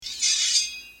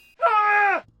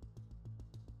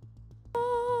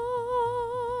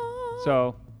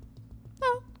So,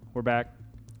 we're back.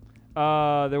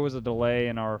 There was a delay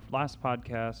in our last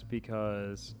podcast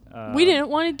because we didn't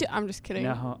want to do. I'm just kidding.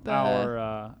 No,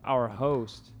 our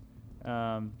host,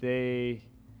 they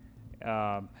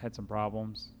had some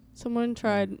problems. Someone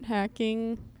tried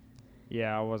hacking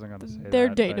Yeah, I wasn't gonna say their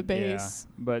that, database.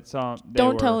 But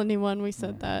Don't tell anyone we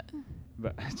said that.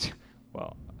 But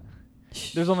well,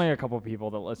 there's only a couple people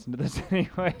that listen to this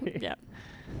anyway. Yeah.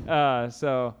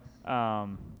 So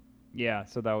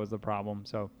that was the problem.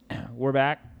 So we're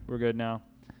back. We're good now.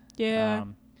 Yeah.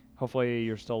 Hopefully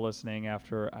you're still listening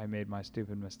after I made my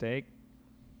stupid mistake.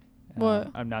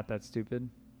 What? I'm not that stupid.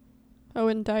 Oh,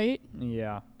 indict?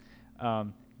 Yeah.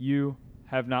 You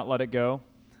have not let it go.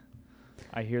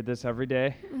 I hear this every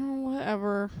day.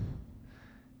 Whatever.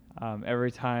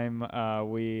 Every time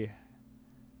we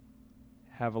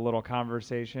have a little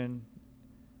conversation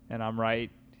and I'm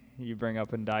right, you bring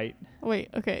up indict. Wait,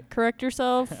 okay. Correct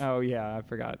yourself. Oh, yeah, I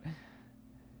forgot.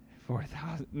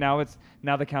 4,000. Now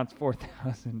the count's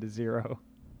 4,000 to 0.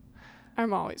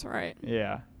 I'm always right.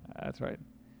 Yeah, that's right.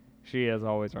 She is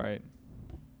always right.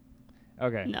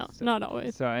 Okay. No, not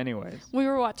always. So anyways. We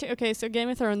were watching. Okay, so Game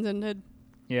of Thrones ended.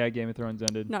 Yeah, Game of Thrones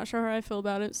ended. Not sure how I feel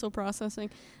about it. Still processing.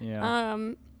 Yeah.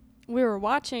 We were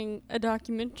watching a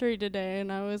documentary today,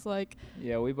 and I was like...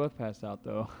 Yeah, we both passed out,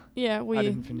 though. Yeah, we I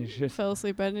didn't finish it. fell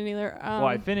asleep. I didn't either. Well,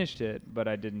 I finished it, but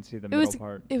I didn't see the middle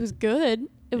part. It was good.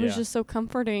 It was just so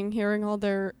comforting hearing all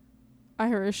their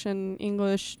Irish and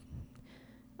English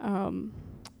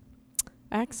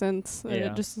accents. Yeah.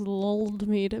 It just lulled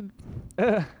me to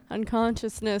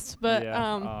unconsciousness. But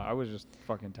I was just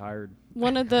fucking tired.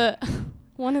 one of the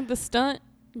stunt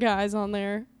guys on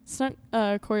there, stunt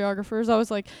choreographers, I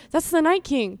was like, that's the Night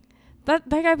King. That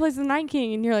guy plays the Night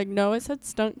King. And you're like, no, it said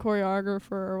stunt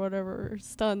choreographer or whatever,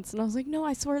 stunts. And I was like, no,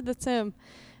 I swear that's him.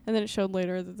 And then it showed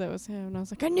later that was him. And I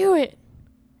was like, I knew it.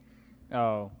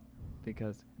 Oh,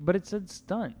 but it said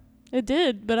stunt. It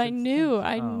did, but I knew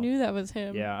stunt. that was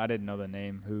him. Yeah, I didn't know the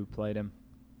name who played him.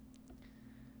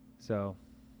 So,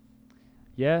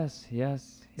 yes.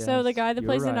 So the guy that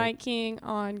plays right. the Night King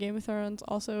on Game of Thrones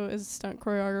also is a stunt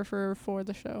choreographer for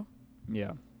the show.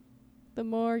 Yeah. The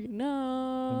more you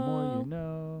know. The more you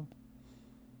know.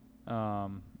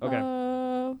 Okay.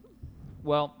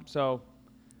 Well, so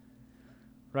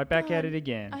right back at it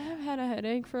again. I have had a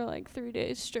headache for like 3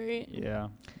 days straight. Yeah.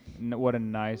 What a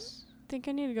nice... I think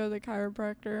I need to go to the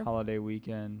chiropractor. Holiday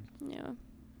weekend. Yeah.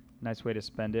 Nice way to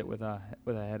spend it with a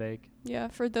headache. Yeah,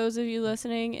 for those of you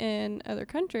listening in other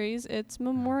countries, it's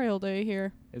Memorial Day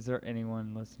here. Is there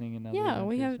anyone listening in other countries? Yeah,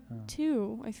 we have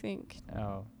 2, I think.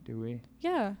 Oh, do we?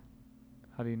 Yeah.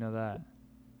 How do you know that?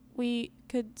 We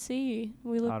could see.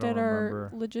 We looked at our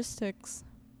logistics.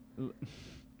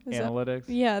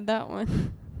 Analytics? That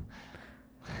one.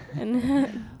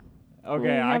 And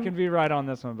okay, I can be right on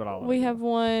this one, but I'll let we have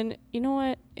one. You know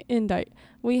what? Indict.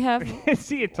 We have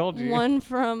see, it told you. One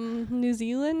from New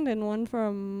Zealand and one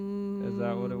from Is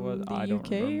that what it was? the I don't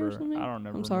UK remember. or something? I don't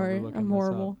remember. I'm sorry. I'm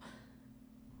horrible.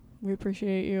 We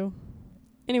appreciate you.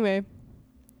 Anyway,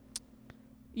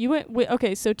 you went.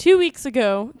 Okay, so 2 weeks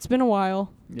ago. It's been a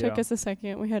while. Yeah. Took us a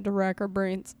second. We had to rack our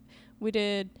brains. We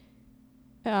did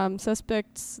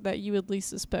suspects that you would least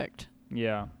suspect.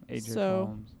 Yeah, H.H.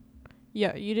 Holmes.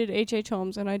 Yeah, you did H.H.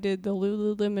 Holmes, and I did the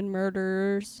Lululemon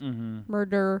murders. Mm-hmm.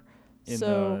 Murder.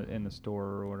 In the store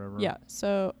or whatever. Yeah.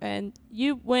 So, and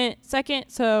you went second,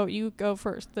 so you go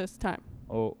first this time.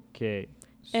 Okay.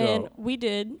 So And we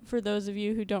did, for those of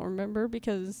you who don't remember,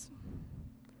 because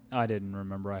I didn't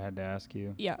remember. I had to ask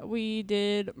you. yeah, we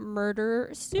did murder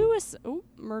suicides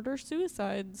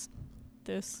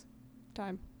this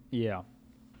time. Yeah.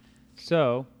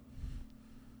 So,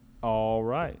 all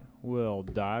right, we'll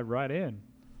dive right in.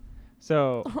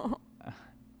 So,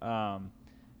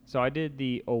 so I did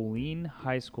the Olean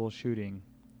High School shooting.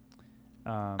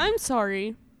 I'm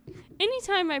sorry.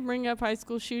 Anytime I bring up high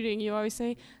school shooting, you always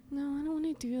say, no, I don't want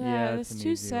to do that. Yeah, That's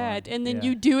too sad. one. And then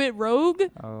you do it rogue?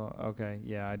 Oh, okay.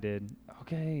 Yeah, I did.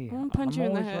 Okay. I'm going to punch you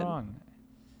in the head. Wrong.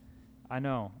 I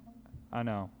know.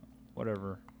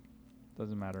 Whatever.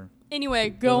 Doesn't matter.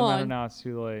 Anyway, go Doesn't on. matter now. It's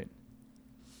too late.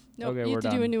 Nope, okay, you we're have to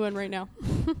done. do a new one right now.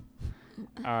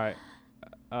 All right.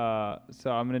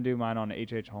 So I'm going to do mine on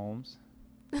H.H. Holmes.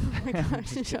 Oh my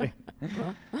gosh.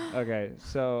 Okay,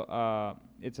 so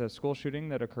it's a school shooting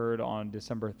that occurred on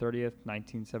December 30th,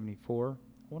 1974.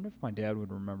 I wonder if my dad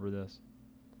would remember this.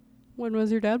 When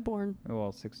was your dad born?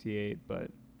 Well, 68,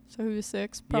 but... So he was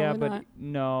 6? Probably yeah, but not.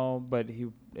 no, but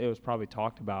it was probably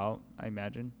talked about, I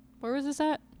imagine. Where was this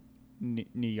at? New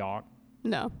York.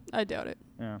 No, I doubt it.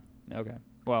 Yeah, okay.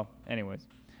 Well, anyways.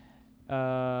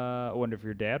 I wonder if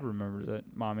your dad remembers it,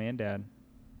 mom and dad.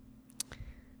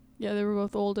 Yeah, they were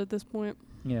both old at this point.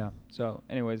 Yeah. So,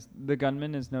 anyways, the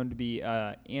gunman is known to be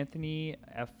Anthony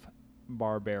F.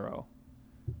 Barbaro.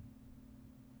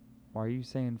 Why are you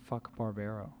saying fuck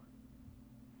Barbaro?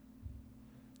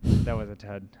 That was a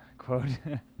Ted quote.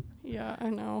 Yeah, I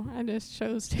know. I just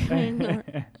chose to ignore.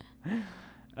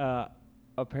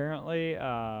 Apparently,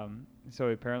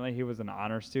 apparently he was an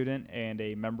honor student and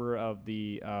a member of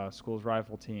the school's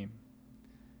rifle team.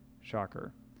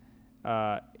 Shocker.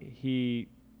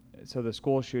 So the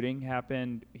school shooting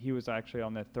happened. He was actually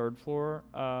on the third floor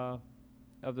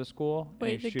of the school. and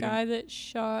Wait, he's the shooting guy that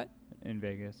shot. in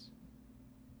Vegas.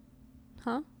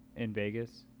 Huh? In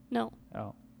Vegas. No.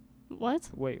 Oh, What?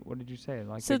 wait. What did you say?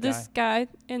 Like So the this guy?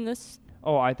 guy in this.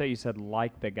 Oh, I thought you said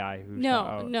like the guy who.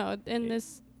 shot. Oh, No, in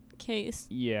this case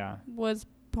Yeah. was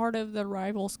part of the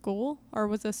rival school or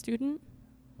was a student.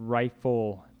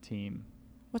 Rifle team.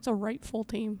 What's a rifle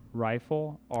team?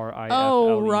 Rifle. R-I-F-L-E.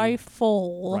 Oh,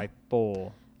 rifle.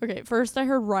 Rifle. Okay, first I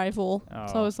heard rival, so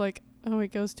I Oh. was like, oh,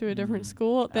 it goes to a different Mm.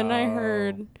 school. Then I Oh.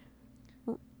 heard,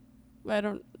 what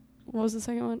was the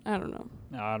second one? I don't know.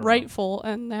 I don't know. Rightful,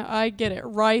 and now I get it.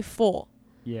 Rifle.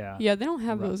 Yeah. Yeah, they don't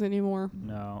have Ri- those anymore.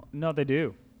 No, they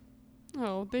do.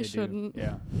 Oh, they do. shouldn't.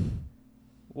 Yeah.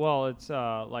 Well, it's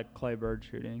like clay bird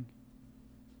shooting.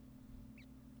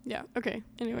 Yeah, okay.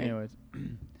 Anyway. Anyways,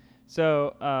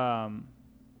 so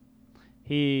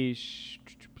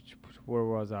where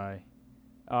was I?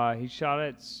 He shot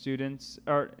at students,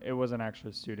 or it wasn't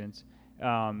actually students.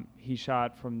 He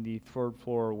shot from the third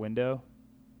floor window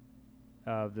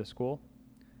of the school,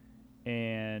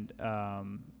 and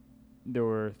there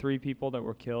were 3 people that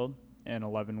were killed and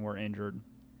 11 were injured.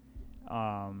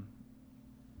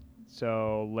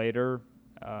 So later,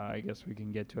 I guess we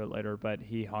can get to it later, but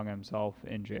he hung himself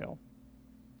in jail.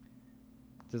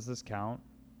 Does this count?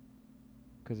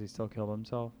 Because he still killed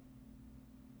himself?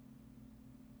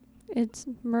 It's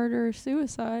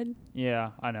murder-suicide.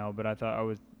 Yeah, I know, but I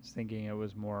was thinking it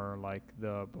was more like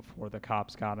before the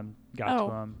cops got to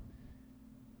him.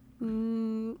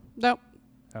 Nope.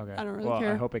 Okay. I don't really well,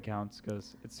 care. I hope it counts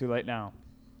because it's too late now.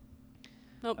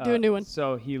 Nope, do a new one.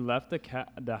 So he left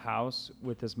the house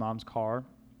with his mom's car,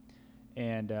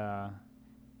 and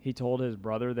he told his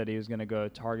brother that he was going to go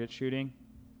target shooting.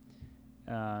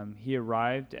 He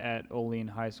arrived at Olean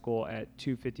High School at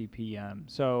 2:50 p.m.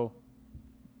 So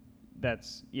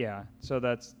that's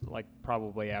like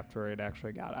probably after it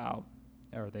actually got out,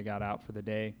 or they got out for the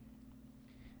day.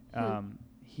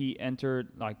 He entered,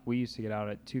 like, we used to get out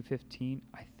at 2:15,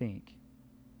 I think.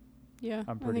 Yeah,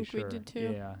 I'm pretty sure. we did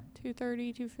too. Yeah.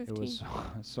 2:30, 2:15. It was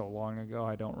so long ago,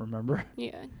 I don't remember.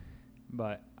 Yeah.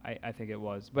 But I think it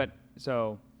was. But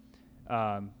so,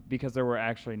 because there were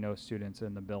actually no students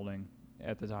in the building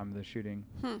at the time of the shooting.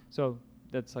 So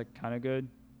that's like kind of good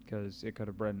because it could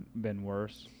have been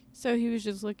worse. So he was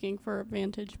just looking for a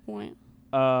vantage point.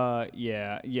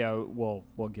 Yeah. We'll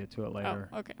get to it later.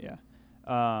 Oh, okay. Yeah.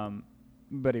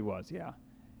 But he was, yeah.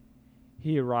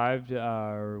 He arrived,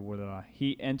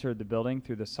 he entered the building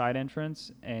through the side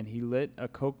entrance, and he lit a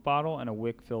Coke bottle and a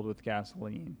wick filled with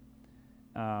gasoline.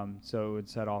 So it would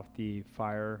set off the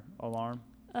fire alarm.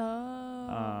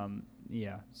 Oh.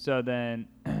 Yeah. So then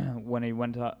when he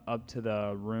went up to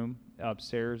the room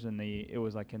upstairs, it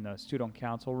was like in the student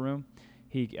council room,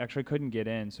 he actually couldn't get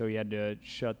in, so he had to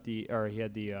shoot the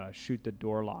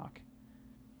door lock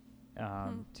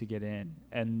to get in.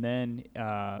 And then,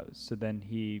 so then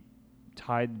he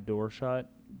tied the door shut.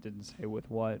 Didn't say with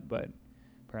what, but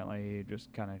apparently he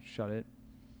just kind of shut it.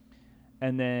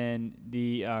 And then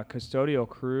the custodial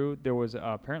crew, there was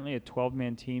apparently a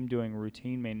 12-man team doing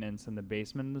routine maintenance in the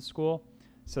basement of the school.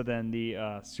 So then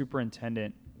the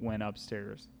superintendent went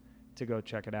upstairs to go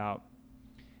check it out.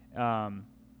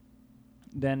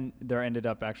 Then there ended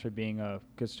up actually being a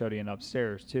custodian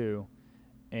upstairs too.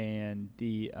 And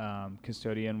the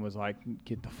custodian was like,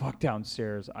 "Get the fuck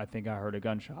downstairs. I think I heard a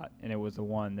gunshot." And it was the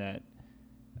one that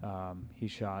he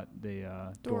shot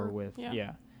the door with.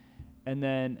 Yeah. And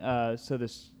then, so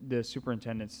the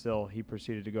superintendent he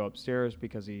proceeded to go upstairs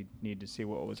because he needed to see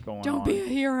what was going on. Don't be a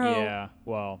hero. Yeah,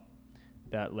 well,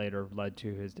 that later led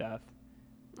to his death.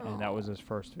 And that was his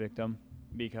first victim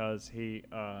because he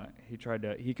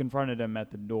confronted him at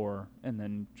the door and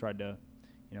then tried to,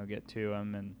 get to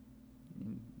him, and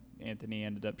Anthony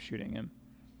ended up shooting him.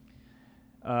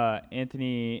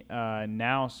 Anthony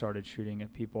now started shooting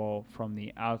at people from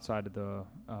the outside of the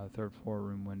third floor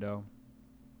room window.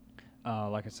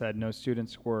 Like I said, no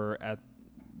students were at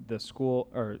the school,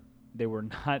 or they were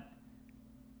not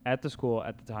at the school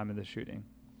at the time of the shooting.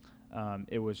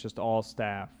 It was just all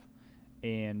staff.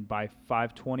 And by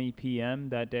 5:20 p.m.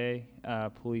 that day,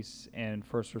 police and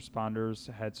first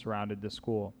responders had surrounded the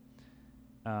school.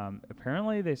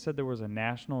 Apparently, they said there was a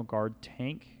National Guard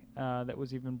tank that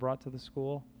was even brought to the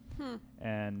school,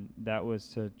 and that was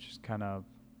to just kind of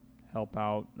help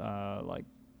out, like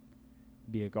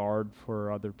be a guard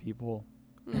for other people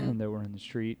that were in the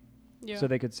street, so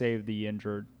they could save the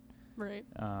injured. Right.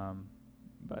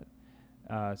 But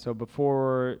so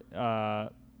before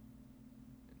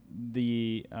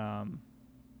the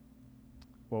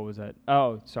what was that?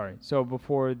 Oh, sorry. So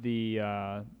before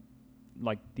the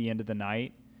like the end of the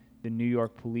night, the New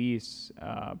York police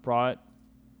brought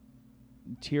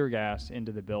tear gas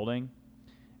into the building,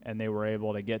 and they were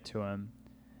able to get to him.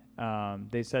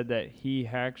 They said that he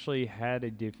actually had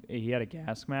he had a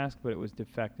gas mask, but it was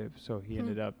defective, so he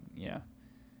ended up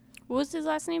What was his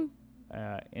last name?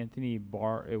 Anthony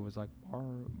It was like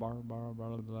Barbaro.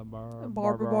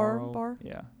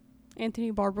 Yeah.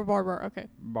 Anthony Barbaro. Okay.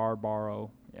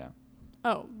 Barbaro. Yeah.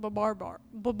 Oh, Barbaro.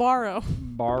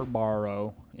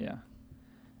 Barbaro. Yeah.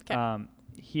 'Kay.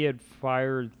 He had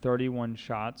fired 31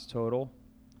 shots total.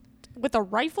 With a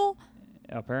rifle?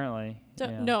 Apparently.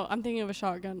 No, I'm thinking of a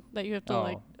shotgun that you have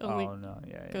to only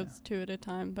go two at a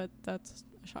time, but that's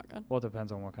a shotgun. Well, it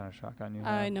depends on what kind of shotgun you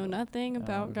have. I know nothing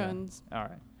about guns. All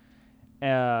right.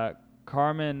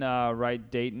 Carmen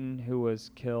Wright Dayton, who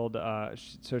was killed,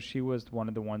 so she was one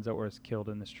of the ones that was killed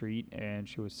in the street, and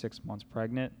she was 6 months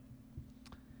pregnant.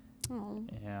 Oh.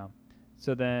 Yeah.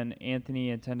 So then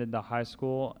Anthony attended the high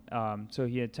school. So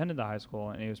he attended the high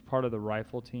school, and he was part of the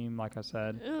rifle team, like I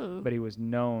said. Ew. But he was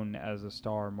known as a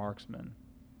star marksman.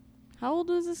 How old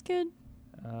was this kid?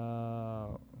 I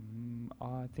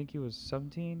think he was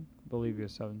 17. I believe he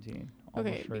was 17.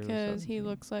 Okay, sure because he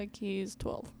looks like he's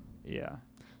 12. Yeah.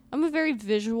 I'm a very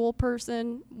visual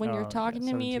person. When you're talking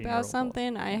to me 17-year-old about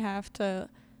something, I have to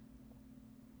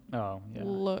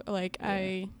look. Like,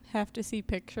 I have to see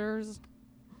pictures.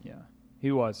 Yeah.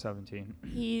 He was 17.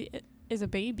 He is a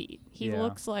baby. He literally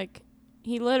looks like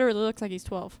he's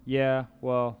 12. Yeah,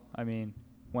 well, I mean,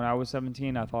 when I was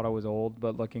 17, I thought I was old,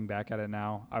 but looking back at it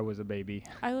now, I was a baby.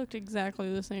 I looked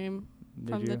exactly the same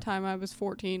from the time I was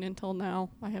 14 until now.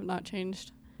 I have not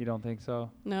changed. You don't think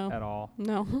so? No. At all?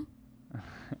 No.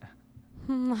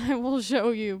 I will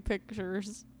show you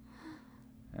pictures.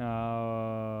 Okay.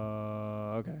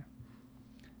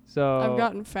 So I've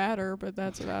gotten fatter, but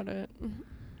that's about it.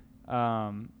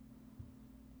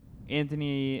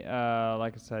 Anthony,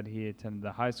 like I said, he attended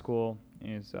the high school.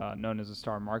 He is known as a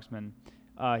star marksman.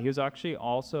 He was actually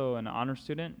also an honor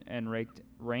student and ranked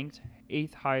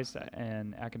 8th highest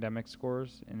in academic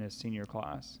scores in his senior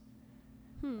class.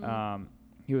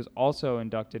 He was also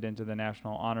inducted into the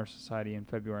National Honor Society in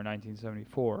February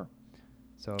 1974.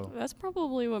 So that's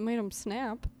probably what made him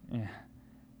snap. Yeah,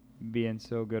 being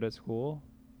so good at school.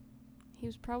 He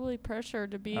was probably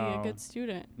pressured to be a good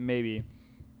student. Maybe.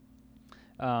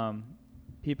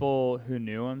 People who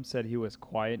knew him said he was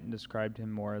quiet and described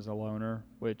him more as a loner,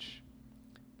 which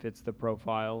fits the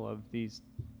profile of these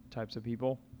types of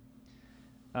people.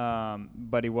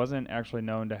 But he wasn't actually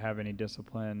known to have any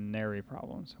disciplinary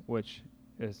problems, which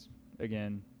is,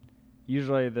 again,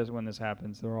 usually when this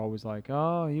happens, they're always like,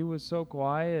 oh, he was so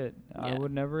quiet. Yeah. I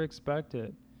would never expect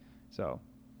it. So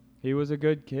he was a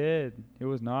good kid. He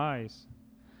was nice.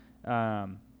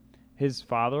 His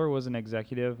father was an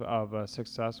executive of a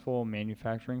successful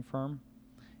manufacturing firm,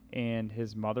 and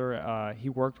his mother, he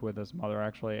worked with his mother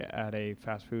actually at a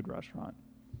fast food restaurant.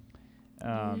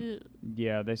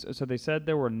 Yeah, they said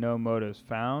there were no motives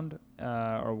found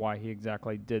or why he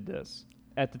exactly did this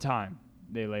at the time.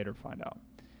 They later find out.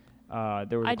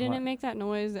 I didn't make that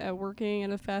noise at working at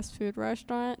a fast food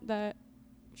restaurant. That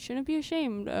shouldn't be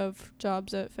ashamed of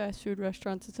jobs at fast food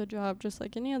restaurants. It's a job just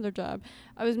like any other job.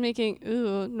 I was making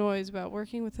noise about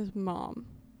working with his mom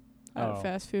at a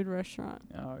fast food restaurant.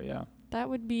 Oh, yeah. That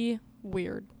would be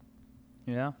weird.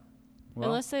 Yeah. Well,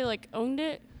 unless they owned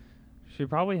it. She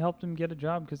probably helped him get a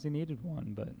job because he needed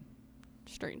one, but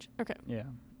strange. Okay. Yeah.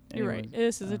 You're right.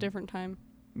 This is a different time.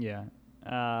 Yeah.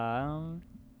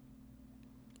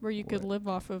 Where you could live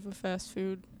off of a fast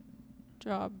food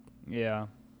job. Yeah.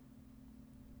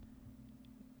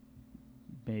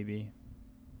 Maybe.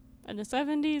 In the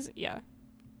 70s, yeah.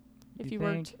 If you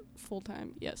worked full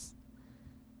time, yes.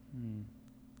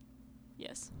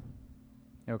 Yes.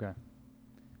 Okay.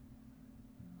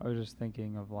 I was just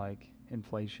thinking of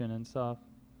inflation and stuff.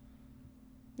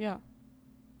 Yeah.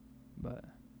 But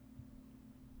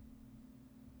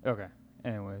okay.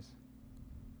 Anyways.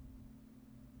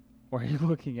 Why are you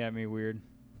looking at me weird?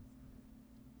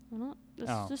 This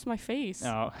is just my face.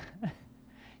 Oh.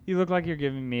 You look like you're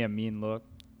giving me a mean look.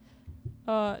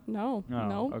 No. Oh,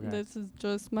 No. okay. This is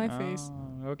just my face.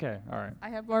 Okay, all right. I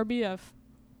have RBF.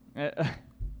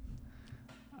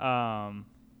 um.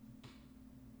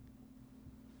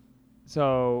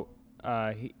 So,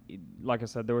 like I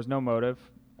said, there was no motive.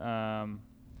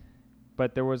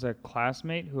 But there was a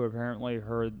classmate who apparently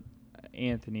heard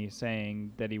Anthony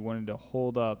saying that he wanted to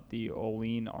hold up the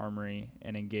Olean Armory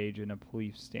and engage in a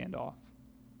police standoff.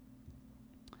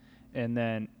 And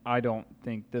then I don't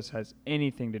think this has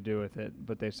anything to do with it,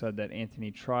 but they said that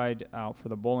Anthony tried out for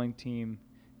the bowling team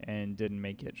and didn't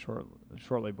make it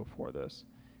shortly before this.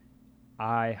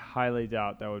 I highly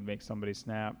doubt that would make somebody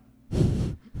snap.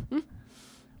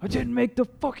 I didn't make the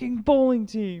fucking bowling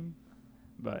team.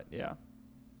 But yeah.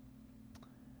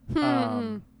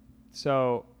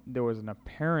 So there was an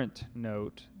apparent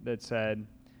note that said,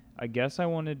 I guess I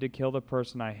wanted to kill the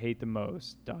person I hate the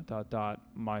most, ...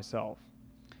 myself.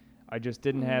 I just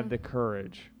didn't have the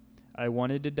courage. I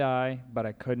wanted to die, but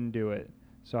I couldn't do it.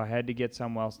 So I had to get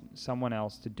someone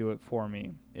else to do it for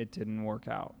me. It didn't work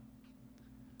out.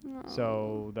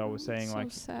 So that was saying so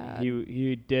like sad.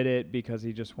 he did it because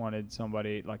he just wanted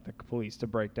somebody like the police to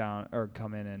break down or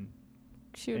come in and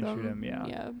shoot him.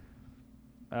 Yeah.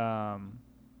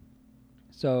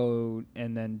 So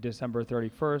and then December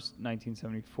 31st,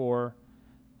 1974,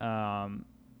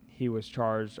 he was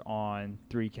charged on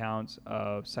 3 counts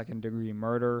of second-degree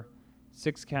murder,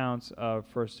 6 counts of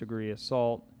first-degree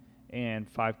assault, and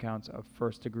 5 counts of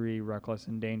first-degree reckless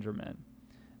endangerment.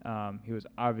 He was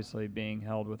obviously being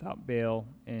held without bail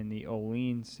in the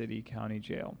Olean City County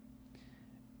Jail.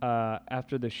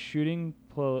 After the shooting,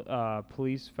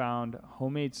 police found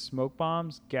homemade smoke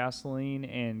bombs, gasoline,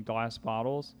 and glass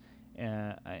bottles,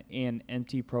 and an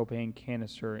empty propane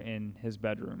canister in his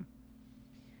bedroom.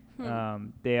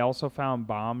 They also found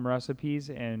bomb recipes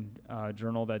and a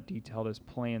journal that detailed his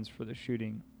plans for the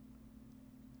shooting.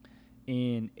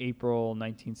 In April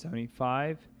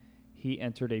 1975, he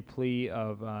entered a plea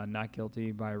of not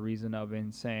guilty by reason of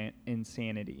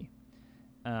insanity.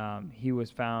 He was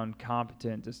found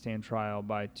competent to stand trial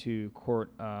by 2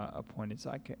 court-appointed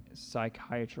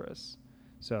psychiatrists.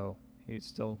 So he's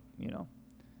still,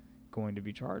 going to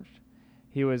be charged.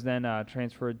 He was then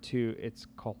transferred to, it's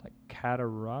called like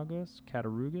Cattaraugus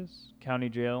County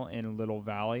Jail in Little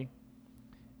Valley.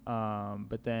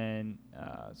 But then,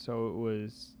 so it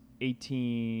was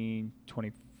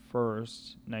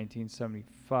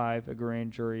 1975, a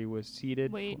grand jury was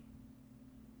seated. Wait.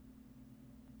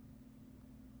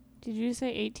 Did you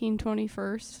say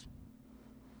 1821st?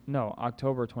 No,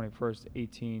 October 21st,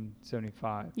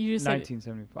 1875. You just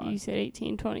 1975. You said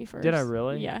 1821st. Did I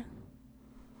really? Yeah.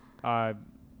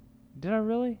 Did I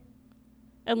really?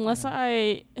 Unless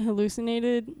I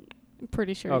hallucinated, I'm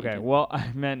pretty sure. Okay, well, I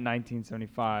meant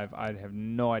 1975. I'd have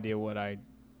no idea what I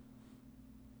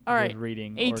was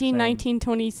reading. 19,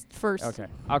 21st. Okay.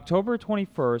 October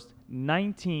 21st,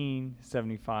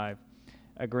 1975,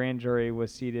 a grand jury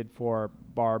was seated for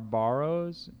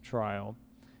Barbaro's trial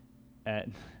at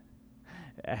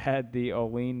the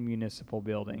Olean Municipal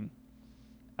Building.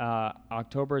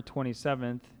 October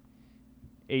 27th,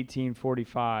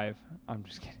 1845. I'm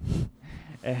just kidding.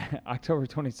 October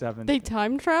 27th. They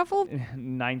time traveled?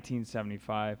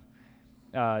 1975.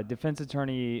 Defense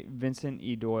attorney Vincent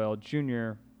E. Doyle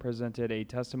Jr. presented a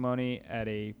testimony at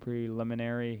a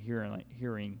preliminary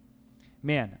hearing.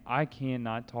 Man, I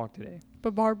cannot talk today.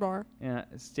 But Barbaro.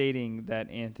 Stating that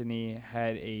Anthony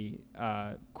had a,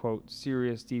 quote,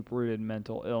 serious, deep-rooted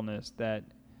mental illness that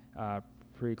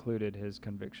precluded his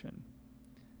conviction.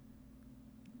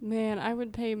 Man, I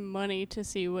would pay money to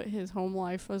see what his home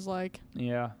life was like.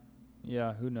 Yeah,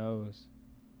 who knows?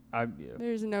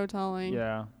 There's no telling.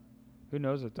 Yeah, who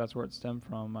knows if that's where it stemmed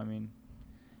from? I mean,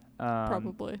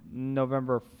 probably.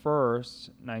 November 1st,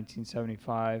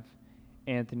 1975,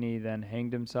 Anthony then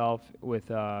hanged himself with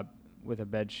a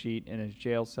bed sheet in his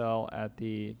jail cell at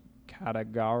the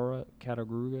Cattaraugus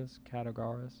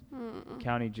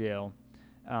County Jail.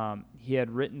 He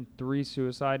had written 3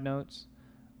 suicide notes.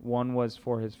 One was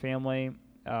for his family.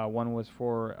 One was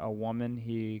for a woman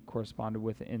he corresponded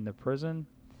with in the prison.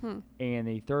 And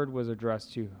the third was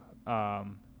addressed to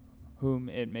whom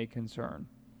it may concern.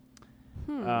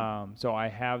 So I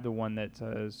have the one that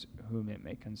says whom it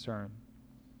may concern.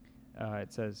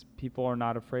 It says, people are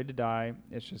not afraid to die.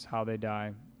 It's just how they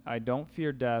die. I don't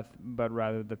fear death, but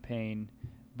rather the pain,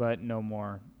 but no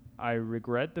more. I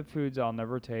regret the foods I'll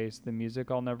never taste, the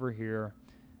music I'll never hear,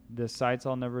 the sights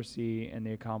I'll never see, and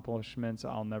the accomplishments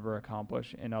I'll never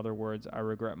accomplish. In other words, I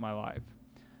regret my life.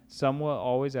 Some will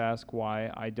always ask why.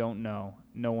 I don't know.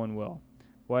 No one will.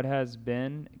 What has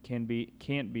been can't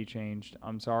be changed.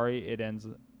 I'm sorry it ends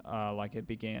like it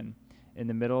began. In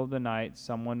the middle of the night,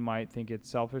 someone might think it's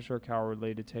selfish or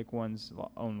cowardly to take one's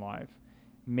own life.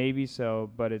 Maybe so,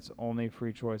 but it's only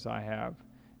free choice I have.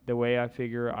 The way I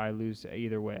figure, I lose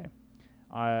either way.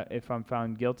 If I'm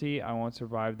found guilty, I won't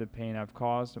survive the pain I've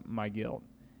caused, my guilt.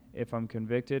 If I'm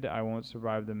convicted, I won't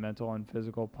survive the mental and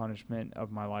physical punishment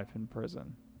of my life in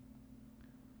prison.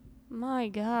 My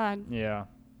God. Yeah.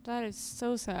 That is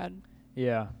so sad.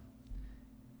 Yeah.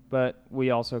 But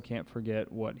we also can't forget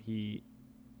what he,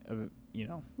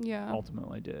 Yeah.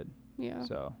 ultimately did. Yeah.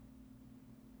 So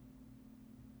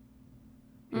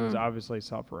he was obviously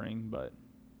suffering, but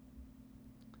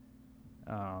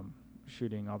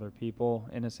shooting other people,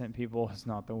 innocent people, is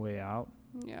not the way out.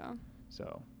 Yeah.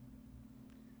 So,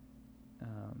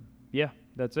 yeah,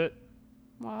 that's it.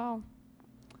 Wow.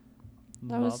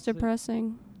 That was Loves it.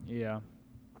 depressing. Yeah.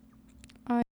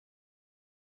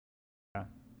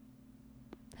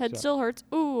 Head So- still hurts.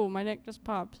 Ooh, my neck just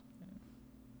popped.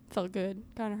 Felt good.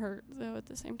 Kind of hurt, though, at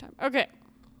the same time. Okay.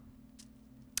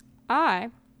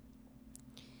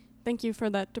 Thank you for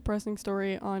that depressing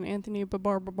story on Anthony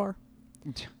Barbaro.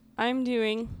 I'm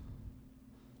doing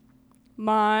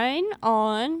mine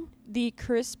on the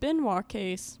Chris Benoit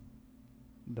case.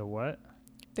 The what?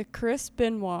 The Chris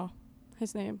Benoit.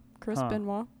 His name. Chris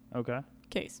Benoit Okay.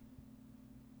 case.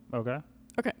 Okay.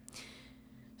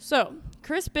 So,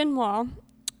 Chris Benoit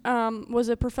was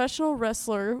a professional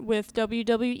wrestler with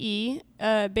WWE,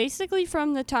 basically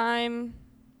from the time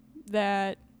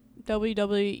that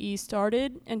WWE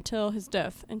started until his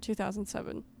death in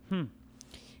 2007.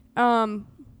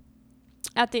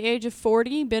 At the age of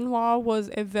 40, Benoit was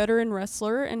a veteran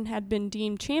wrestler and had been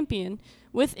deemed champion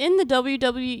within the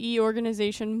WWE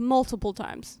organization multiple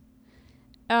times.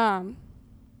 So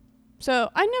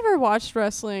I never watched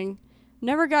wrestling,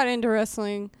 never got into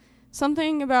wrestling.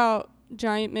 Something about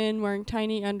giant men wearing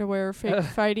tiny underwear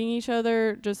fighting each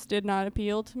other just did not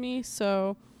appeal to me.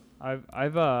 So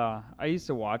I used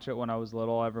to watch it when I was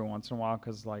little every once in a while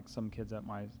because like some kids at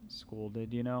my school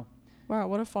did, wow,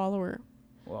 what a follower.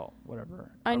 Well, whatever.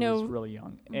 I know was really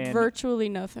young. And virtually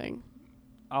nothing.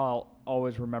 I'll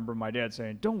always remember my dad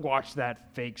saying, "Don't watch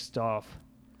that fake stuff."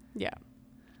 Yeah,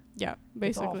 basically.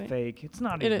 It's all fake. It's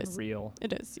not It even is. real.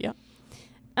 It is, yeah.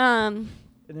 And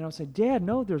then I'll say, "Dad,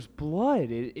 no, there's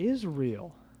blood. It is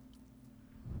real."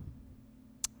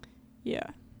 Yeah.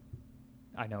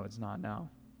 I know it's not now.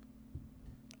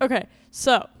 Okay,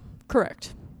 so,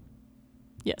 correct.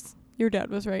 Yes, your dad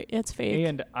was right. It's fake.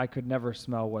 And I could never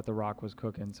smell what The Rock was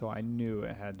cooking, so I knew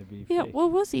it had to be Yeah, fake.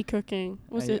 what was he cooking?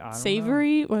 Was I it don't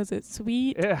savory? Was it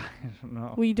sweet? Yeah, I don't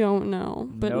know. We don't know.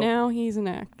 But Nope. now he's an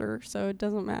actor, so it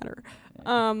doesn't matter.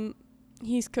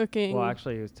 He's cooking. Well,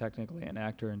 actually, he was technically an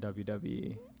actor in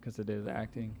WWE because it is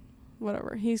acting.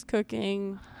 Whatever. He's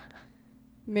cooking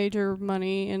major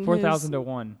money in 4,000 his to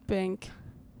 1. bank.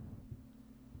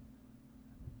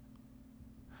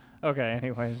 Okay,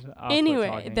 anyways. I'll quit Anyway,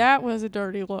 talking. that was a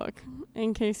dirty look,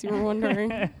 in case you were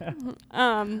wondering.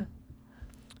 All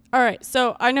right,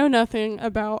 so I know nothing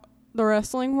about the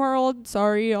wrestling world.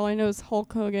 Sorry, all I know is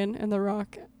Hulk Hogan and The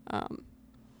Rock.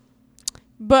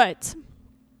 But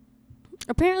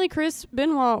apparently Chris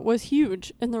Benoit was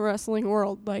huge in the wrestling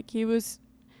world. Like, he was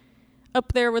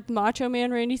up there with Macho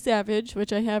Man Randy Savage,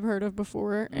 which I have heard of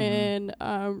before, and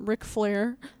Ric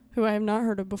Flair, who I have not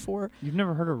heard of before. You've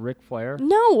never heard of Ric Flair?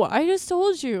 No, I just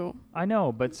told you. I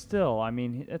know, but still, I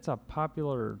mean, it's a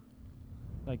popular,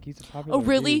 he's a popular Oh,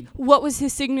 really? dude. What was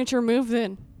his signature move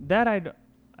then? That I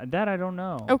don't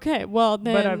know. Okay, well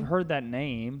then. But I've heard that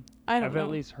name. I've at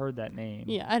least heard that name.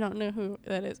 Yeah, I don't know who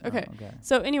that is. Okay. Oh, okay.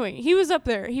 So anyway, he was up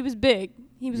there. He was big.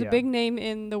 He was a Yeah. big name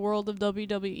in the world of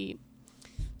WWE.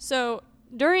 So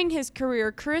during his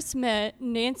career, Chris met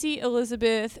Nancy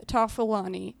Elizabeth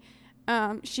Toffolani.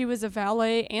 She was a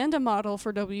valet and a model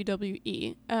for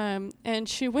WWE. And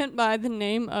she went by the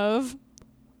name of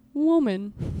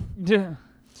Woman. Yeah.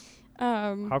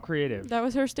 How creative. That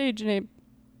was her stage name.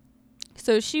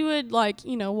 So she would,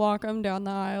 walk him down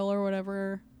the aisle or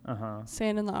whatever.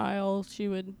 Stand in the aisle. She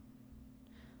would,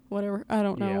 whatever. I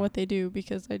don't know what they do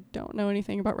because I don't know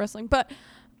anything about wrestling. But,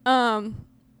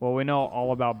 well, we know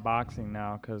all about boxing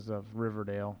now because of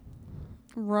Riverdale.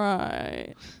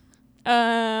 Right.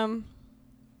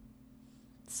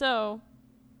 So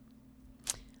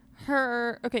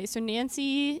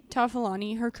Nancy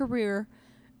Toffolani, her career,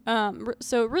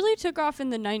 so it really took off in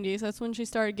the 90s. That's when she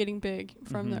started getting big.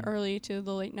 From the early to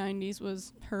the late 90s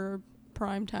was her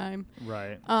prime time.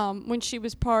 Right. When she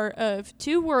was part of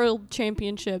 2 world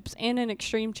championships and an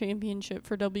extreme championship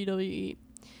for WWE.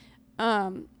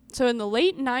 So in the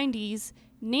late 90s,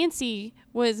 Nancy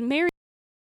was married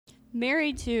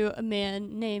married to a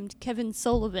man named Kevin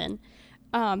Sullivan,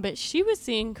 but she was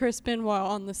seeing Chris Benoit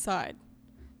on the side.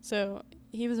 So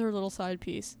he was her little side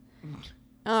piece.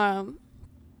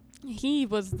 He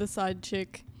was the side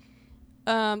chick.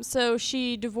 So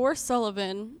she divorced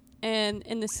Sullivan and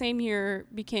in the same year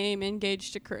became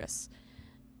engaged to Chris.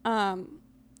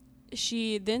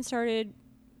 She then started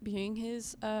being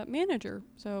his manager.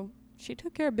 So she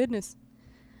took care of business.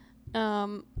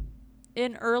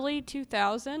 In early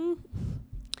 2000,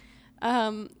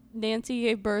 Nancy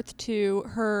gave birth to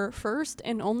her first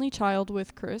and only child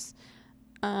with Chris,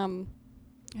 who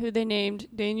they named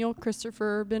Daniel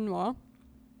Christopher Benoit.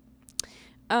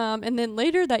 And then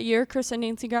later that year, Chris and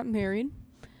Nancy got married.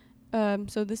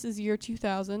 So this is year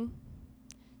 2000.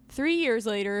 3 years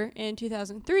later, in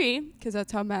 2003, because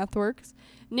that's how math works,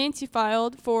 Nancy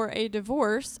filed for a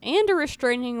divorce and a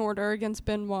restraining order against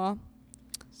Benoit.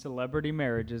 Celebrity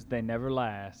marriages, they never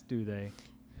last, do they?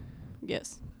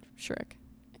 Yes, Shrek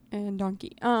and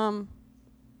Donkey.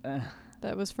 That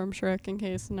was from Shrek, in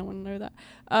case no one knew that.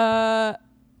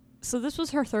 So this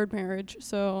was her third marriage.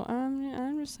 So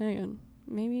I'm just saying,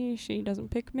 maybe she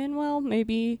doesn't pick men well.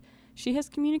 Maybe she has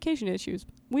communication issues.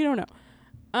 We don't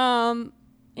know.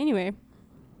 Anyway,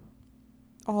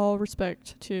 all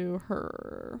respect to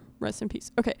her. Rest in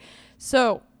peace. Okay,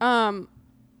 so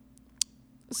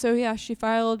yeah, she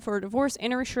filed for a divorce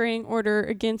and a restraining order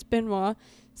against Benoit,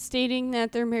 stating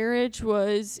that their marriage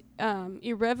was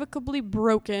irrevocably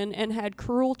broken and had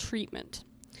cruel treatment.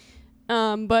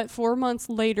 But 4 months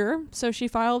later, so she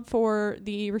filed for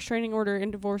the restraining order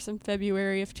and divorce in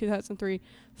February of 2003.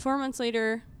 4 months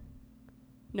later,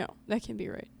 no, that can't be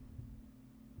right.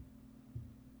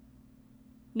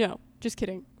 No, just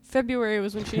kidding. February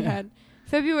was when she had,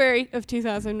 February of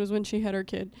 2000 was when she had her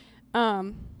kid.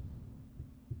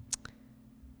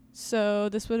 So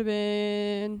this would have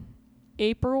been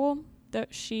April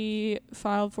that she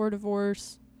filed for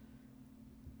divorce.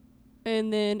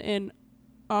 And then in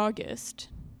August,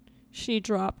 she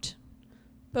dropped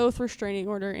both restraining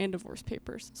order and divorce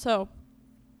papers. So,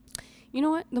 you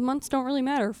know what? The months don't really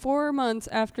matter. 4 months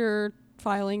after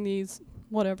filing these,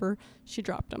 whatever, she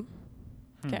dropped them.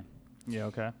 Okay. Yeah,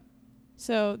 okay.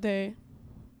 So they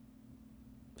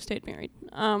stayed married.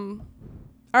 All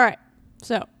right.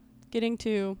 So, getting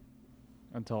to...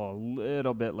 Until a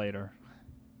little bit later.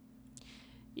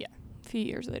 Yeah, a few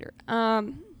years later.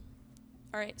 All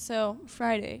right, so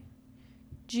Friday,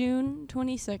 June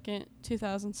 22nd,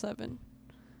 2007.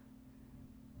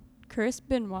 Chris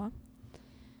Benoit.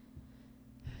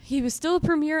 He was still a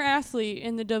premier athlete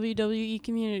in the WWE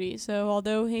community, so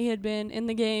although he had been in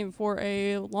the game for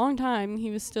a long time, he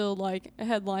was still like a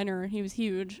headliner. He was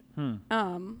huge.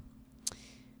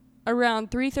 Around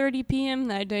 3:30 p.m.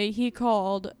 that day, he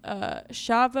called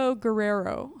Chavo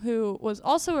Guerrero, who was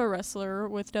also a wrestler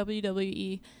with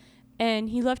WWE, and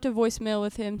he left a voicemail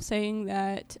with him saying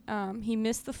that he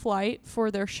missed the flight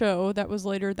for their show that was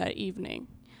later that evening.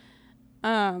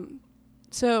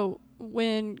 So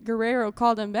when Guerrero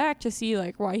called him back to see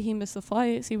like why he missed the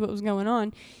flight, see what was going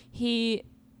on, he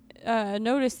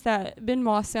noticed that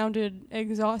Benoit sounded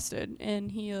exhausted,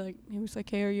 and he was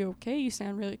like, "Hey, are you okay? You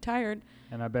sound really tired."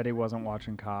 And I bet he wasn't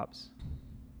watching Cops.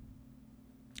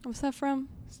 What's that from?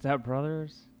 Step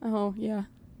Brothers? Oh, yeah.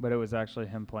 But it was actually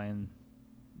him playing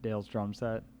Dale's drum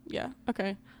set. Yeah,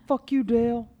 okay. Fuck you,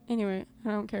 Dale. Anyway, I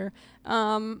don't care.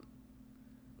 Wow,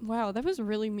 that was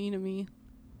really mean of me.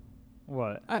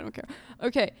 What? I don't care.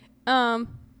 Okay.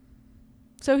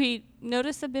 So he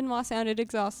noticed that Benoit sounded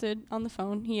exhausted on the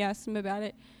phone. He asked him about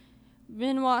it.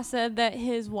 Benoit said that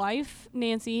his wife,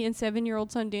 Nancy, and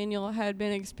 7-year-old son, Daniel, had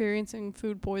been experiencing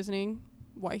food poisoning.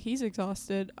 Why he's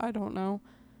exhausted, I don't know.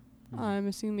 I'm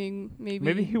assuming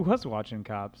maybe he was watching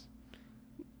Cops.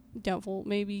 Doubtful.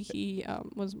 Maybe he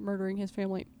was murdering his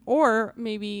family. Or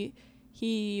maybe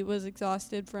he was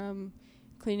exhausted from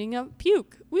cleaning up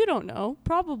puke. We don't know.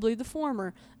 Probably the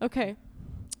former. Okay.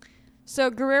 So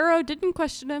Guerrero didn't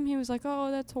question him. He was like,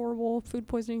 "Oh, that's horrible. Food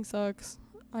poisoning sucks.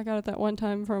 I got it that one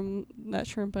time from that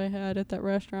shrimp I had at that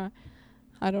restaurant."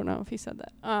 I don't know if he said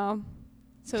that.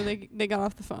 So they got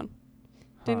off the phone.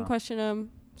 Didn't question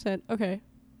him. Said, "Okay,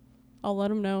 I'll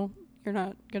let him know you're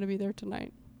not going to be there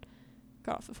tonight."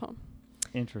 Got off the phone.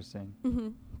 Interesting. Mm-hmm.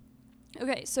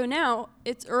 Okay, so now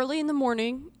it's early in the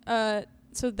morning.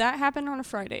 So that happened on a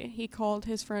Friday. He called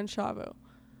his friend Chavo.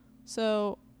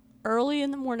 So early in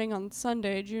the morning on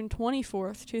Sunday, June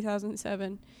 24th,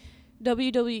 2007,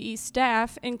 WWE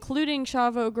staff, including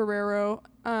Chavo Guerrero,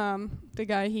 the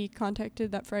guy he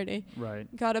contacted that Friday, right,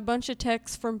 got a bunch of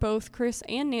texts from both Chris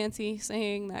and Nancy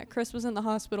saying that Chris was in the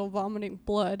hospital vomiting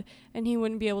blood and he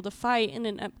wouldn't be able to fight in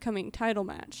an upcoming title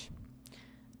match.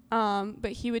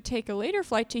 But he would take a later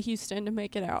flight to Houston to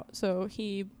make it out. So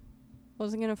he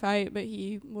wasn't going to fight, but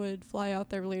he would fly out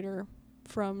there later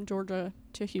from Georgia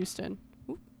to Houston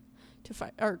to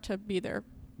fight or to be there.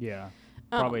 Yeah.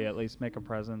 Probably at least make a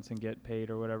presence and get paid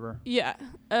or whatever. Yeah.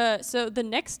 So the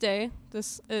next day,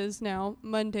 this is now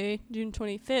Monday, June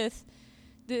 25th,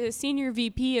 the senior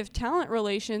VP of talent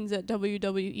relations at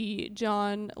WWE,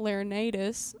 John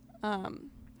Laurinaitis,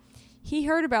 he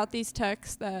heard about these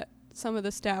texts that some of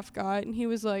the staff got, and he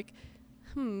was like,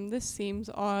 this seems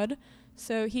odd.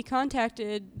 So he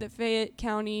contacted the Fayette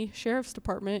County Sheriff's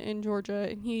Department in Georgia,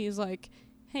 and he's like,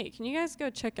 hey, can you guys go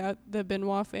check out the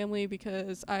Benoit family,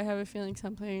 because I have a feeling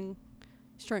something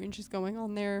strange is going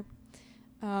on there.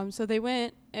 So they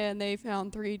went, and they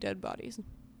found 3 dead bodies.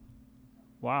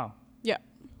 Wow. Yeah.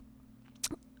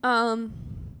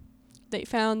 They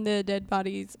found the dead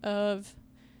bodies of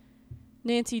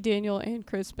Nancy, Daniel, and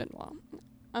Chris Benoit.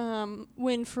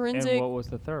 When forensic... And what was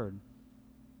the third?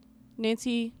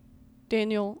 Nancy,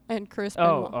 Daniel, and Chris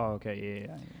Benoit. Oh, okay,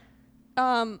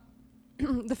 yeah.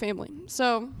 The family.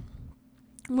 So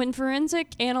when forensic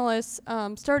analysts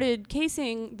started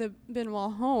casing the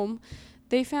Benoit home,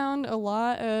 they found a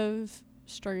lot of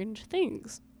strange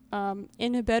things.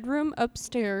 In a bedroom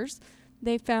upstairs,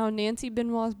 they found Nancy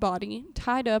Benoit's body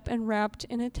tied up and wrapped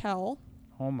in a towel.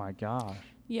 Oh my gosh.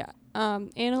 Yeah.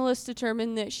 Analysts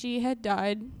determined that she had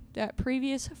died that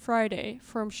previous Friday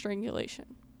from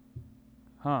strangulation.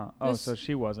 Huh. Oh, so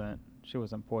she wasn't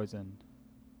poisoned.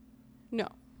 No.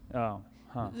 Oh,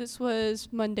 huh. This was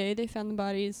Monday. They found the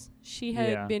bodies. She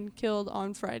had been killed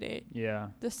on Friday. Yeah.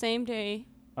 The same day,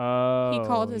 he he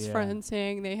called his friend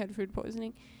saying they had food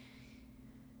poisoning.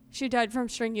 She died from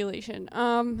strangulation.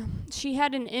 She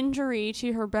had an injury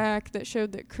to her back that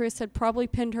showed that Chris had probably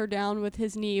pinned her down with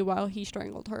his knee while he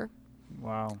strangled her.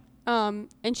 Wow.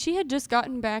 And she had just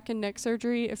gotten back and neck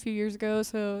surgery a few years ago,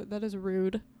 so that is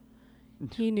rude.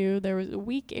 He knew there was a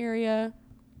weak area.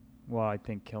 Well, I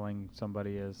think killing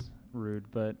somebody is rude,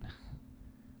 but...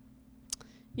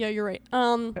 Yeah, you're right.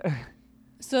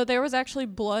 So there was actually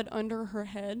blood under her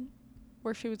head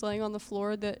where she was laying on the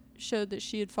floor that showed that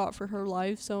she had fought for her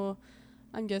life. So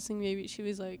I'm guessing maybe she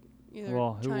was like either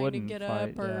trying to get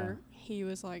up or he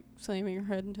was like slamming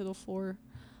her head into the floor.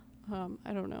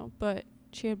 I don't know, but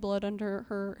she had blood under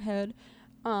her head.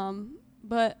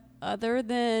 But other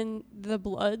than the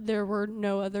blood, there were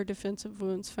no other defensive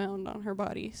wounds found on her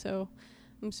body. So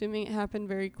I'm assuming it happened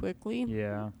very quickly.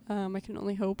 Yeah. I can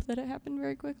only hope that it happened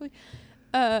very quickly.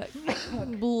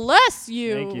 Bless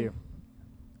you. Thank you.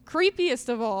 Creepiest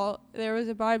of all, there was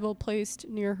a Bible placed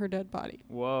near her dead body.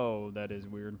 Whoa, that is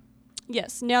weird.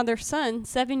 Yes. Now their son,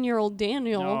 7-year-old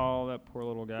Daniel. Oh, that poor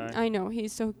little guy. I know,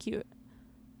 he's so cute.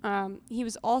 He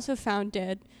was also found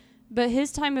dead, but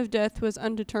his time of death was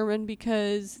undetermined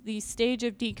because the stage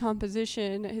of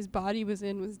decomposition his body was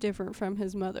in was different from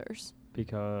his mother's.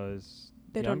 Because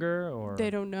they don't know.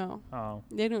 Oh.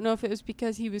 They don't know if it was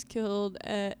because he was killed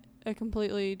at a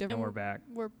completely different... And we're back.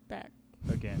 We're back.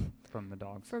 Again, from the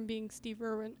dog. From being Steve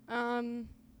Irwin.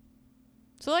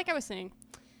 So like I was saying,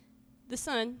 the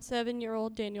son,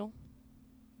 7-year-old Daniel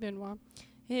Benoit,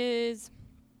 his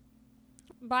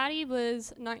body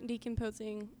was not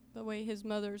decomposing the way his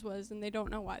mother's was, and they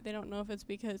don't know why. They don't know if it's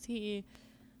because he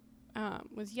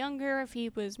was younger, if he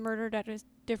was murdered at a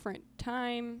different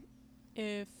time,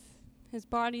 if his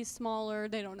body's smaller.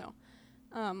 They don't know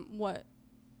what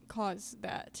caused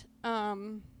that.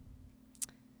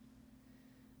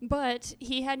 But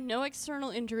he had no external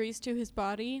injuries to his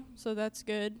body, so that's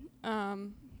good.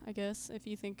 I guess if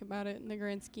you think about it in the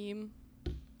grand scheme,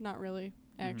 not really,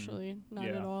 actually, not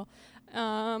at all.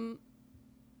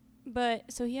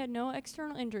 But so he had no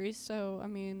external injuries, so I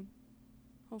mean,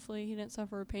 hopefully he didn't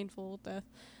suffer a painful death.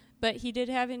 But he did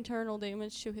have internal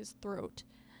damage to his throat.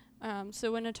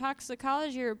 So when a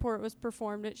toxicology report was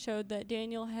performed, it showed that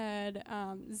Daniel had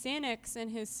Xanax in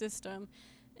his system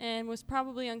and was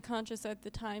probably unconscious at the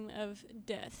time of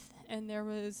death. And there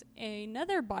was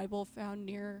another Bible found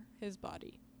near his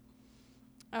body.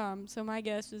 So my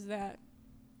guess is that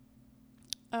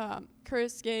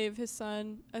Chris gave his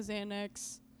son a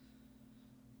Xanax.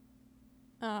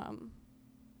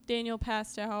 Daniel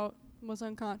passed out, was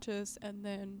unconscious, and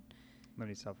then... When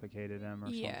he suffocated him or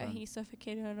something. Yeah, he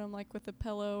suffocated him like with a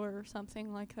pillow or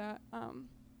something like that.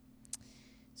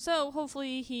 So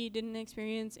hopefully he didn't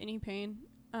experience any pain.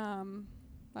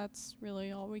 That's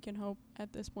really all we can hope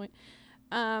at this point.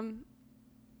 So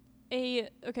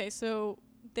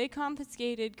they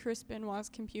confiscated Chris Benoit's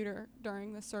computer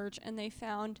during the search, and they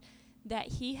found that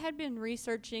he had been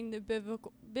researching the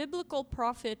biblical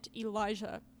prophet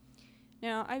Elijah.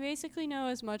 Now, I basically know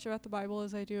as much about the Bible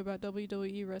as I do about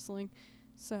WWE wrestling,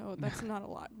 so that's not a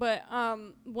lot. But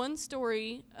one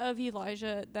story of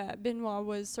Elijah that Benoit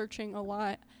was searching a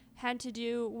lot had to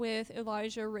do with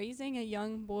Elijah raising a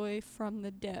young boy from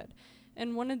the dead.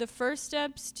 And one of the first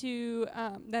steps to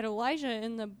that Elijah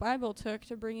in the Bible took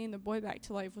to bringing the boy back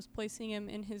to life was placing him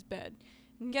in his bed.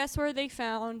 And guess where they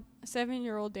found a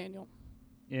 7-year-old Daniel?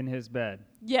 In his bed.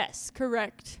 Yes,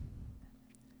 correct.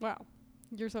 Wow,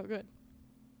 you're so good.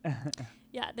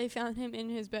 Yeah, they found him in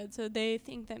his bed, so they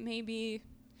think that maybe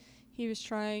he was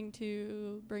trying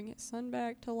to bring his son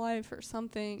back to life or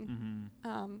something.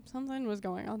 Mm-hmm. Something was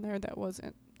going on there that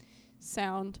wasn't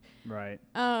sound. Right.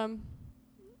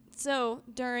 So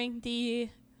during the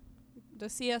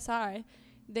CSI,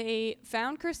 they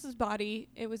found Chris's body.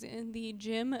 It was in the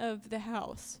gym of the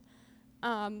house.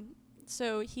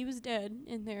 So he was dead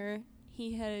in there.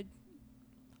 He had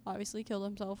obviously killed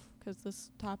himself because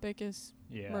this topic is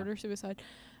murder-suicide.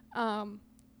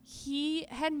 He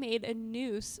had made a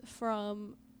noose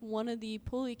from one of the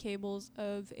pulley cables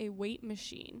of a weight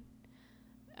machine.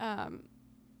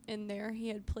 In there, he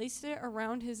had placed it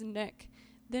around his neck.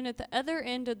 Then at the other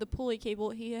end of the pulley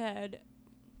cable, he had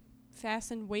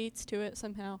fastened weights to it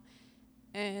somehow.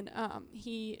 And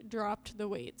he dropped the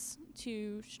weights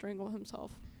to strangle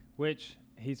himself. Which,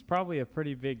 he's probably a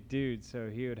pretty big dude, so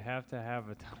he would have to have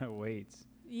a ton of weights.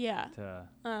 Yeah. To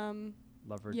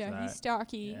leverage that. Yeah, he's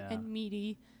stocky and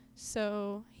meaty.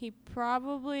 So he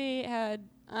probably had,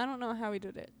 I don't know how he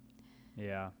did it.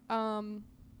 Yeah.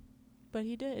 But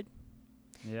he did.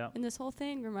 Yeah. And this whole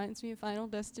thing reminds me of Final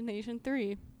Destination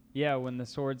 3. Yeah, when the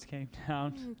swords came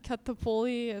down. Cut the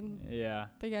pulley and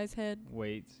the guy's head.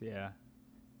 Weights,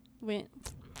 Went.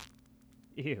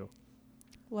 Ew.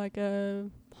 Like a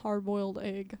hard-boiled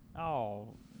egg.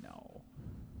 Oh, no.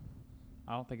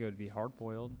 I don't think it would be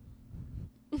hard-boiled.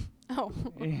 Oh.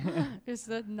 It's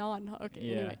the non...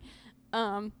 Okay,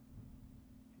 anyway.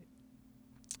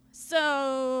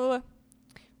 So,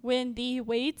 when the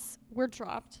weights were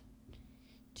dropped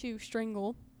to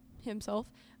strangle himself,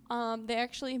 they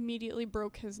actually immediately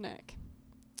broke his neck.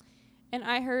 And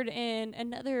I heard in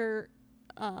another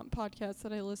podcast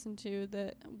that I listened to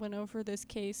that went over this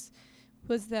case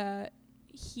was that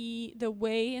the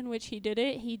way in which he did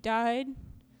it, he died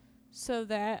so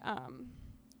that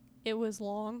it was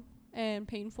long and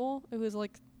painful. It was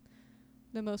like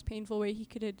the most painful way he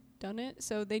could have done it.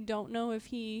 So they don't know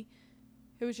if it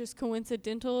was just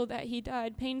coincidental that he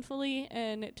died painfully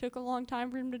and it took a long time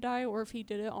for him to die, or if he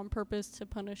did it on purpose to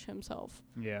punish himself.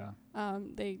 Yeah.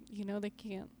 They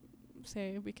can't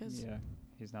say because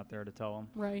he's not there to tell him.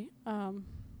 Right.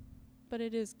 But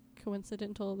it is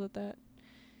coincidental that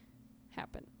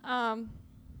happened.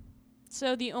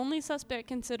 So the only suspect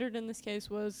considered in this case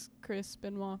was Chris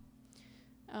Benoit.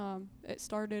 It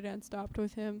started and stopped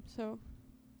with him. So,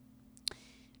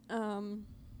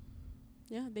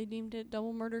 they deemed it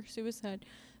double murder-suicide.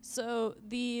 So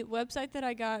the website that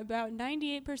I got about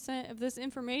 98% of this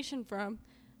information from,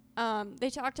 they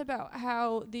talked about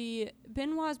how the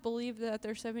Benoits believed that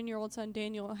their 7-year-old son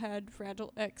Daniel had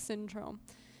Fragile X syndrome.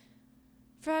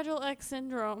 Fragile X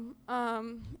syndrome,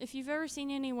 if you've ever seen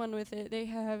anyone with it, they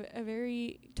have a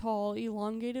very tall,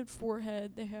 elongated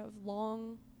forehead. They have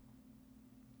long,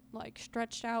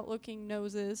 stretched out looking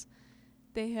noses.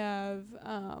 They have,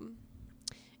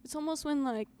 it's almost when,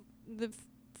 the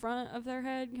front of their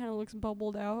head kind of looks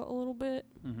bubbled out a little bit.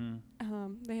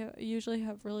 Mm-hmm. They usually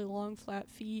have really long,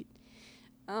 flat feet.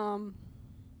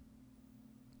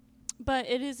 But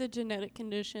it is a genetic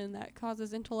condition that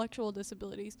causes intellectual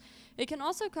disabilities. It can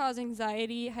also cause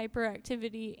anxiety,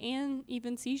 hyperactivity, and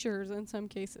even seizures in some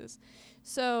cases.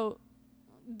 So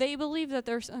they believe that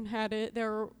their son had it.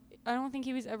 I don't think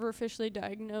he was ever officially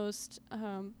diagnosed,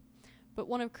 but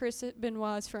one of Chris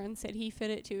Benoit's friends said he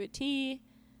fit it to a T.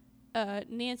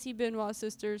 Nancy Benoit's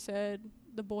sister said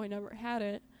the boy never had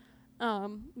it.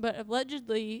 But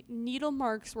allegedly, needle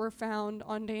marks were found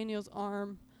on Daniel's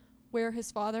arm where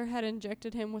his father had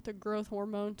injected him with a growth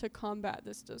hormone to combat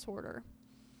this disorder.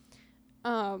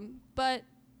 But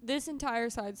this entire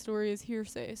side story is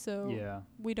hearsay, so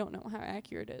we don't know how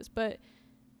accurate it is. But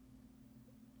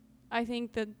I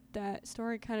think that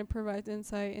story kind of provides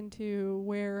insight into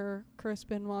where Chris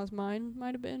Benoit's mind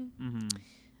might have been,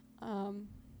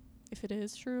 if it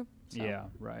is true. So. Yeah,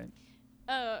 right.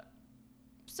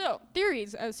 So,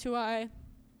 theories as to why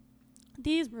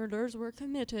these murders were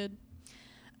committed.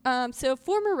 So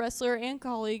former wrestler and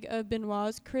colleague of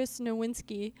Benoit's, Chris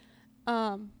Nowinski,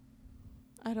 I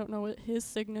don't know what his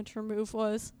signature move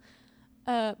was,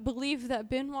 believed that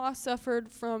Benoit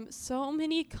suffered from so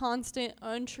many constant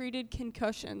untreated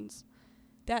concussions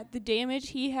that the damage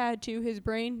he had to his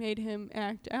brain made him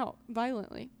act out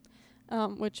violently,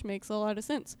 which makes a lot of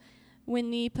sense.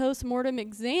 When the post-mortem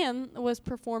exam was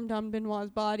performed on Benoit's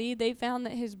body, they found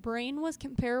that his brain was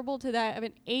comparable to that of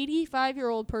an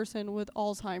 85-year-old person with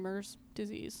Alzheimer's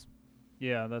disease.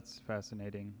 Yeah, that's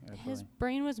fascinating. Actually. His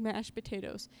brain was mashed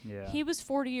potatoes. Yeah. He was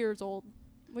 40 years old,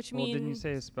 which means... Well, didn't you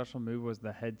say his special move was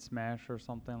the head smash or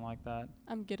something like that?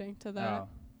 I'm getting to that.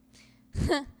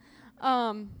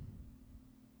 Oh.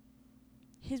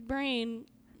 His brain...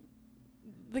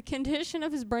 The condition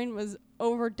of his brain was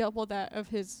over double that of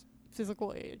his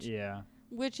physical age. Yeah.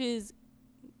 Which is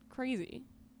crazy.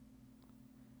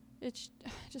 It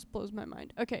just blows my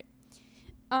mind. Okay.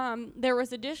 There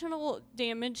was additional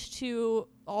damage to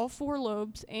all 4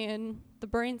 lobes and the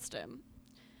brainstem.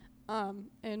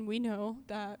 And we know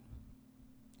that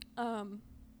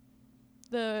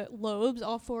the lobes,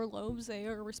 all 4 lobes, they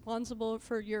are responsible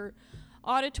for your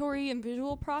auditory and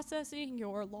visual processing,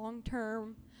 your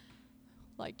long-term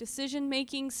like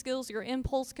decision-making skills, your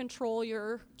impulse control,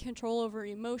 your control over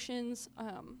emotions,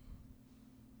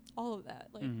 all of that.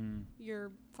 Like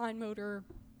your fine motor,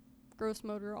 gross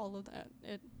motor, all of that.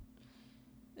 It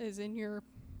is in your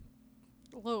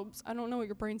lobes. I don't know what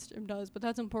your brainstem does, but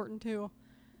that's important too.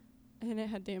 And it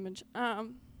had damage.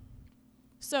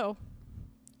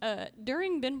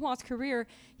 During Benoit's career,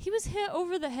 he was hit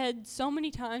over the head so many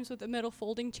times with a metal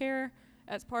folding chair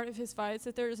as part of his fights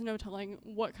that there is no telling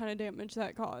what kind of damage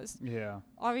that caused. Yeah.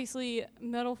 Obviously,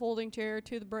 metal folding chair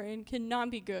to the brain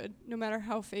cannot be good, no matter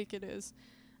how fake it is.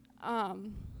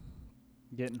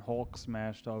 Getting Hulk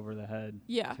smashed over the head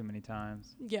too many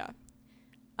times. Yeah.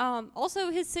 Also,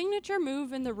 his signature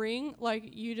move in the ring,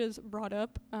 like you just brought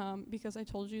up, because I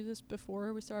told you this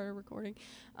before we started recording,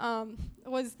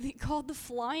 was called the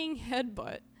flying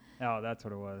headbutt. Oh, that's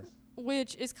what it was.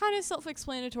 Which is kind of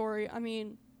self-explanatory. I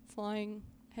mean, flying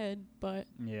head butt.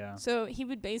 Yeah. So he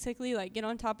would basically like get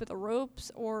on top of the ropes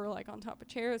or like on top of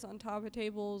chairs, on top of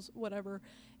tables, whatever,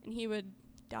 and he would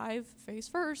dive face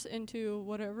first into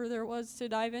whatever there was to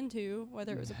dive into,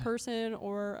 whether it was a person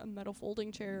or a metal folding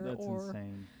chair. That's or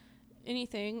insane.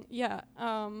 Anything. Yeah.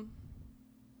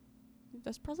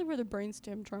 That's probably where the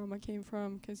brainstem trauma came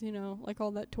from, because like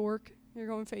all that torque, you're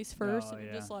going face first, and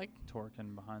you're just like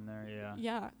torquing behind there. Yeah.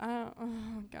 Yeah.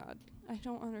 Oh God, I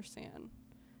don't understand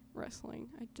wrestling.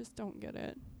 I just don't get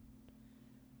it.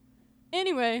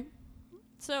 Anyway,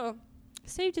 so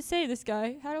safe to say this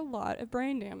guy had a lot of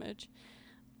brain damage.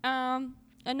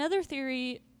 Another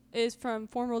theory is from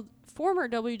former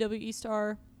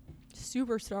WWE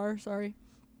superstar,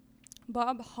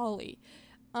 Bob Holly.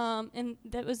 And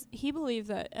he believed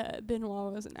that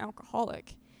Benoit was an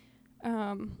alcoholic.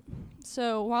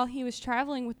 So while he was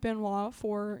traveling with Benoit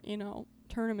for,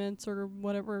 tournaments or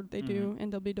whatever they do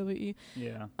in WWE,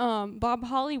 Bob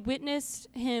Holly witnessed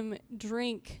him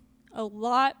drink a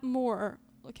lot more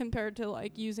compared to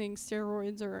like using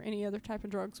steroids or any other type of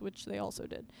drugs, which they also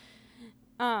did.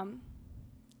 And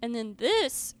then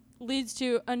this leads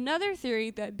to another theory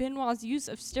that Benoit's use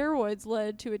of steroids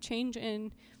led to a change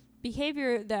in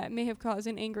behavior that may have caused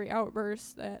an angry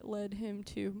outburst that led him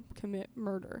to commit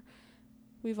murder.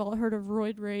 We've all heard of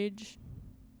roid rage.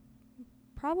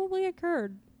 Probably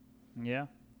occurred. Yeah.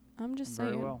 I'm just saying.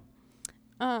 Very well.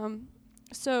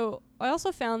 So I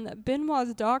also found that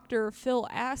Benoit's doctor, Phil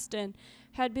Aston,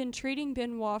 had been treating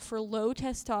Benoit for low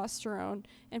testosterone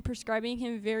and prescribing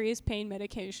him various pain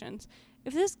medications.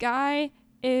 If this guy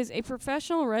is a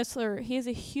professional wrestler, he is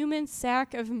a human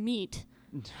sack of meat.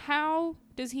 How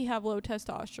does he have low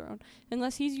testosterone?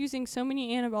 Unless he's using so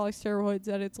many anabolic steroids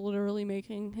that it's literally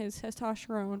making his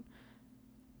testosterone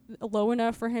low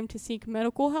enough for him to seek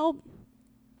medical help.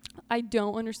 I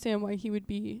don't understand why he would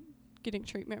be getting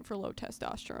treatment for low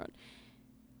testosterone.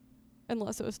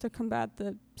 Unless it was to combat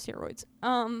the steroids.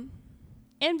 And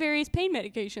various pain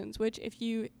medications, which if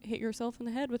you hit yourself in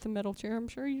the head with a metal chair, I'm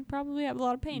sure you probably have a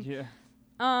lot of pain. Yeah.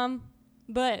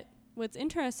 But what's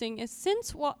interesting is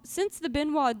since the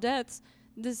Benoit deaths,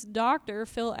 this doctor,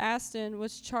 Phil Aston,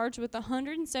 was charged with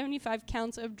 175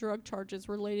 counts of drug charges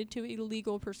related to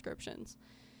illegal prescriptions.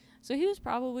 So he was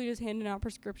probably just handing out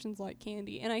prescriptions like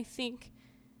candy. And I think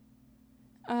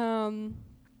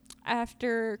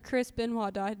after Chris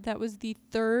Benoit died, that was the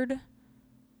 3rd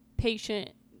patient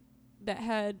that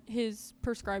had his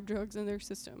prescribed drugs in their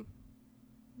system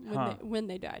when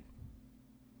they died.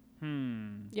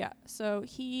 Yeah, so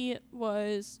he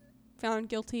was found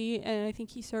guilty, and I think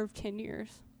he served 10 years.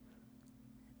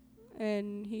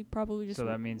 And he probably just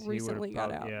recently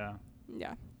got out. Yeah.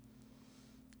 Yeah.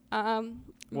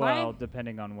 Well,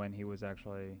 depending on when he was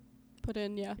actually put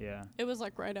in, yeah. Yeah. It was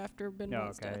like right after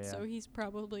Benoit's death, yeah. so he's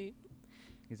probably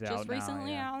He's just out now,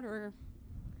 recently yeah. out, or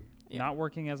Not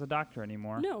working as a doctor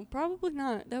anymore. No, probably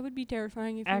not. That would be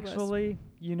terrifying if Actually,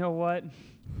 you know what?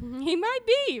 he was. He might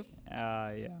be.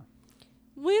 Yeah.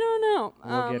 We don't know.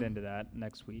 We'll get into that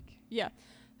next week. Yeah.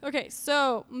 Okay,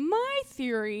 so my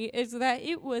theory is that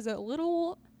it was a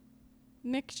little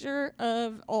mixture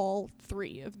of all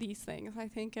three of these things. I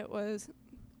think it was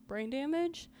brain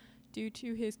damage due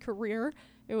to his career.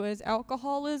 It was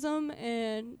alcoholism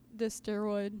and the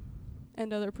steroid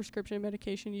and other prescription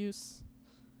medication use.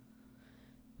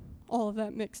 All of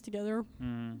that mixed together.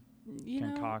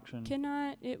 Concoction.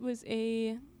 It was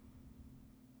a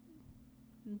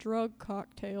drug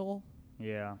cocktail.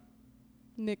 Yeah.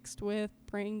 Mixed with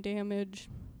brain damage.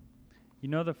 You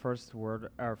know, the first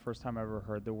time I ever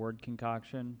heard the word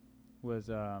concoction was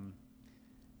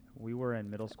we were in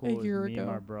middle school. A year me ago.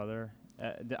 and my brother.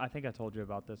 I think I told you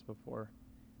about this before.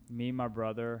 Me, my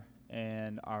brother,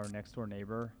 and our next door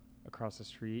neighbor across the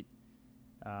street.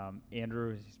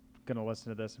 Andrew is going to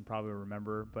listen to this and probably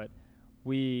remember, but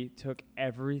we took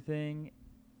every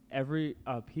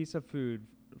piece of food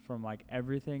from like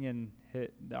everything in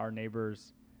our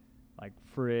neighbor's like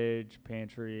fridge,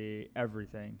 pantry,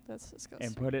 everything. That's disgusting.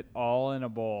 And put it all in a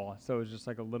bowl. So it was just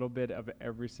like a little bit of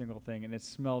every single thing, and it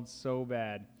smelled so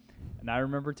bad. And I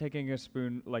remember taking a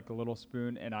spoon, like a little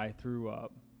spoon, and I threw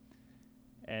up.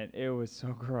 And it was so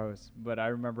gross. But I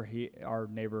remember our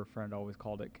neighbor friend always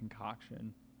called it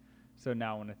concoction. So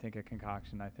now when I think of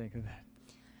concoction, I think of that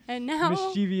And now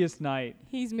mischievous night.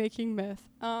 he's making meth.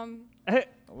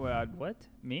 What?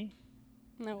 Me?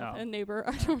 No, Oh. a neighbor.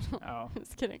 I don't know. Oh.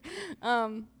 Just kidding.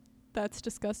 That's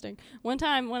disgusting. One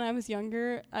time when I was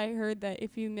younger, I heard that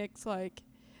if you mix like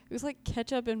it was like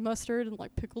ketchup and mustard and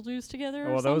like pickle juice together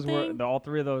or Well, something. all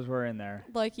three of those were in there.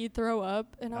 Like you'd throw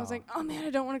up, and I was Oh. like, "Oh man, I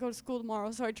don't want to go to school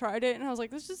tomorrow." So I tried it, and I was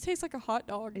like, "This just tastes like a hot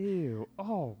dog." Ew.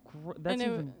 Oh, that's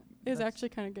and even. it was that's- actually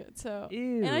kind of good. So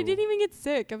Ew. and I didn't even get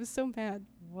sick. I was so mad.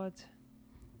 What?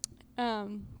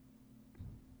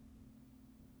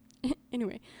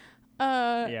 Anyway.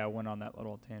 Yeah, I went on that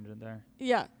little tangent there.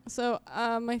 Yeah. So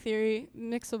my theory,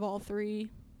 mix of all three: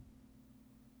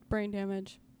 brain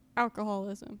damage,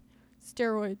 alcoholism,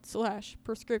 steroid /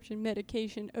 prescription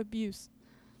medication abuse.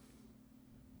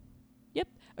 Yep.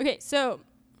 Okay, so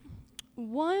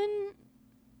one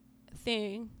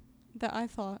thing that I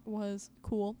thought was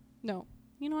cool. No.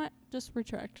 You know what? Just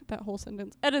retract that whole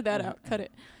sentence. Edit that out. Cut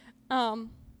it.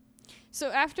 So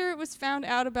after it was found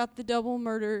out about the double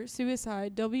murder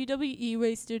suicide, WWE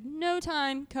wasted no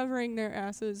time covering their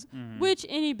asses, which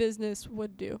any business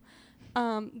would do.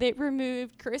 They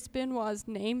removed Chris Benoit's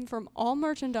name from all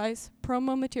merchandise,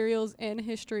 promo materials, and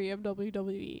history of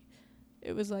WWE.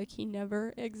 It was like he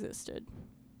never existed.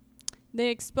 They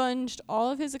expunged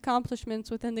all of his accomplishments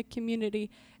within the community,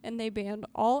 and they banned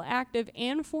all active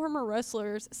and former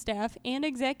wrestlers, staff, and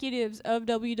executives of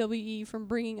WWE from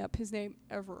bringing up his name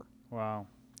ever. Wow.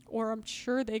 Or I'm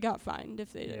sure they got fined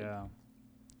if they did. Yeah.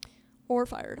 Or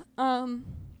fired.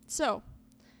 So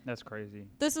That's crazy.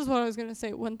 this is what I was going to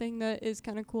say. One thing that is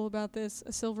kind of cool about this,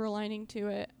 a silver lining to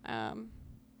it,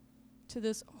 to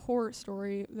this horror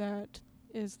story that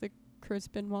is the Chris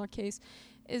Benoit case,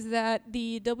 is that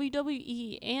the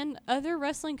WWE and other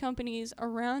wrestling companies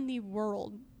around the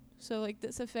world, so like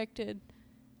this affected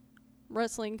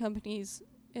wrestling companies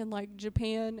in like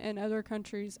Japan and other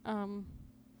countries,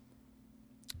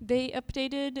 they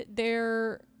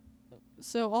updated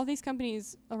so all these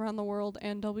companies around the world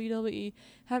and WWE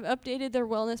have updated their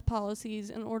wellness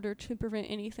policies in order to prevent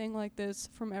anything like this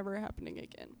from ever happening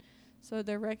again. So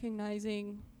they're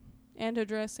recognizing and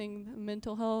addressing the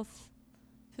mental health,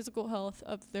 physical health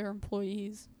of their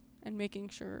employees and making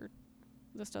sure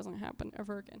this doesn't happen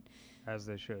ever again. As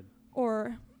they should.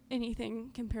 Or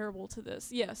anything comparable to this.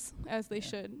 Yes, as they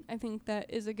should. I think that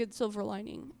is a good silver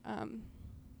lining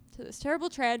to this terrible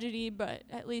tragedy, but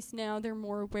at least now they're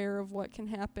more aware of what can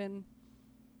happen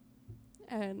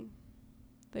and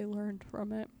they learned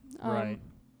from it. Right.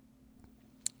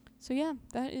 So yeah,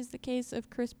 that is the case of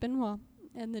Chris Benoit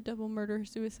and the double murder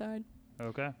suicide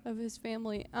Okay. of his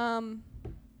family.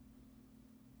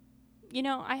 You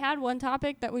know, I had one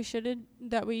topic that we should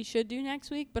do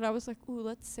next week, but I was like, ooh,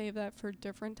 let's save that for a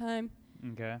different time.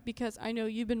 Okay. Because I know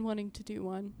you've been wanting to do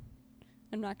one.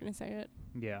 I'm not going to say it.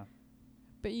 Yeah.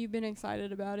 But you've been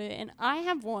excited about it. And I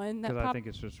have one that Because I think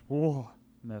it's just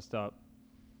messed up.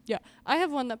 Yeah. I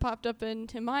have one that popped up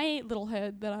into my little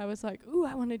head that I was like, ooh,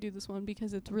 I want to do this one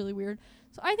because it's really weird.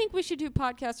 So I think we should do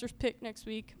Podcaster's Pick next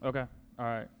week. Okay. All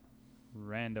right.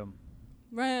 Random.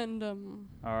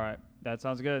 All right. That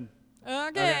sounds good.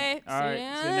 Okay. All right.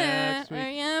 See you next week.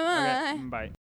 Yeah, bye. Okay. Bye.